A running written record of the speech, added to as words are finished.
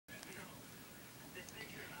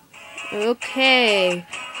Okay,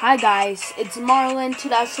 hi guys, it's Marlon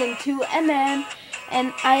 2002 MM,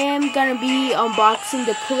 and I am gonna be unboxing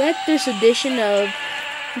the collector's edition of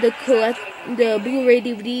the Blu-ray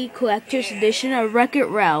DVD collector's edition of Wreck-It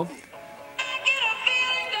Ralph,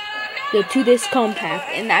 the 2-disc compact.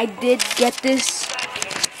 And I did get this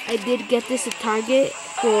at Target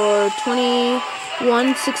for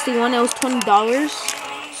 $21.61. It was $20.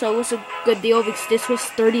 So it was a good deal because this was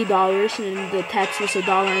 $30 and the tax was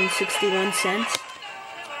 $1.61.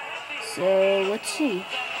 So let's see.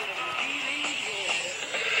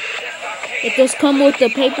 It does come with the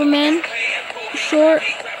Paperman short,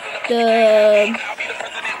 the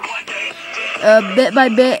Bit by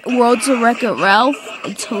Bit Worlds of Wreck-It Ralph.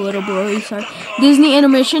 It's a little blurry, sorry. Disney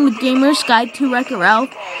Animation, The Gamer's Guide to Wreck-It Ralph.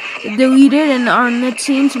 Deleted and Arnett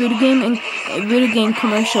Scenes video game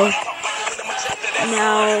commercial.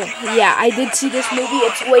 Now, yeah, I did see this movie.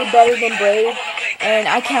 It's way better than Brave, and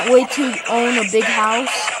I can't wait to own a big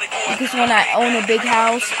house, because when I own a big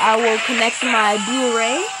house, I will connect my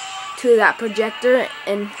Blu-ray to that projector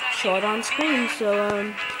and show it on screen.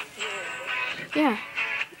 So, yeah.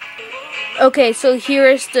 Okay, so here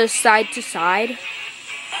is the side to side,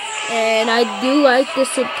 and I do like this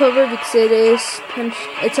slipcover because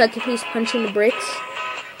it's like if he's punching the bricks.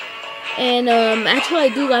 And actually, I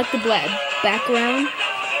do like the black background,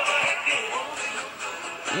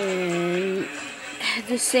 and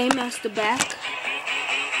the same as the back.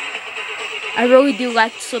 I really do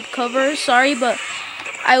like the slipcover. Sorry, but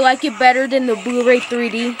I like it better than the Blu-ray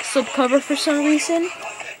 3D slipcover for some reason.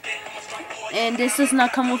 And this does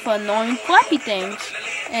not come with annoying flappy things.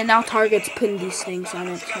 And now Target's putting these things on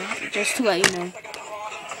it, so just to let you know.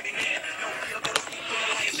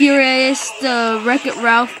 Here is the Wreck-It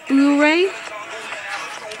Ralph Blu-ray,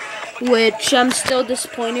 which I'm still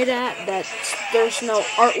disappointed at that there's no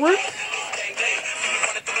artwork.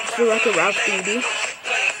 It's the Wreck-It Ralph DVD.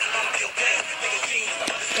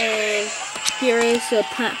 And here is the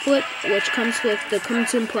plant flip, which comes with the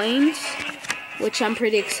Crimson Plains, which I'm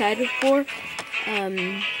pretty excited for.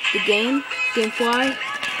 The Gamefly.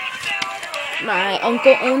 My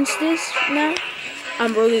uncle owns this now.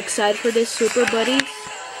 I'm really excited for this. Super Buddies.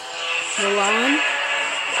 Milan.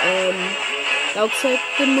 That looks like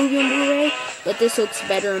the movie on Blu-ray, but this looks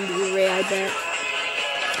better on Blu-ray, I bet.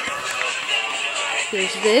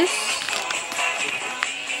 Here's this.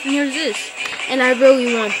 And here's this. And I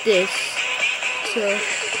really want this. So,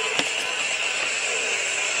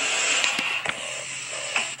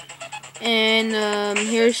 and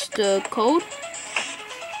here's the code.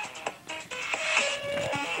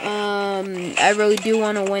 I really do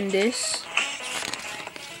want to win this.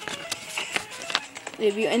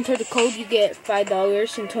 If you enter the code, you get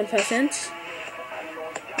 $5.25.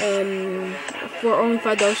 For only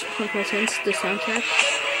 $5.25, the soundtrack.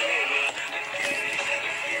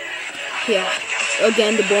 Yeah.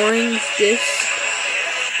 Again, the boring disc.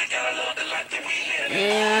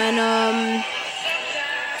 And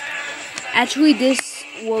actually, this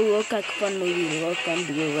will look like a fun movie to look on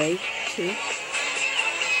Blu-ray too.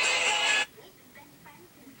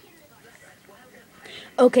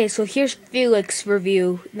 Okay, so here's Felix's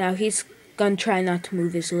review. Now he's gonna try not to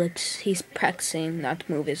move his lips. He's practicing not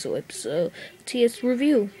to move his lips. So let's see his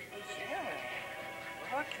review.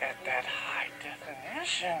 Look at that high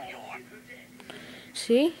definition you're.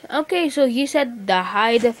 See? Okay, so he said the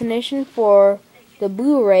high definition for the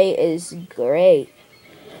Blu-ray is great.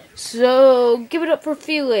 So give it up for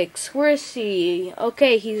Felix. Where is he?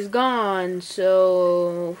 Okay, he's gone.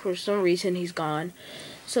 So for some reason he's gone.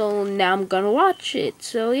 So now I'm gonna watch it.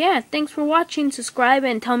 So yeah, thanks for watching. Subscribe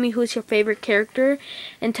and tell me who's your favorite character,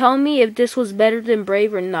 and tell me if this was better than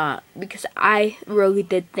Brave or not, because I really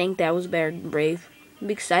did think that was better than Brave,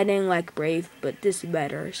 because I didn't like Brave, but this is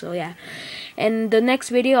better. So yeah, and the next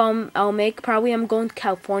video I'll make, probably I'm going to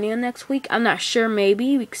California next week. I'm not sure,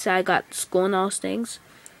 maybe, because I got school and all those things.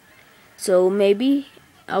 So maybe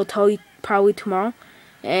I'll tell you probably tomorrow,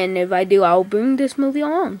 and if I do, I'll bring this movie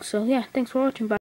along. So yeah, thanks for watching. Bye.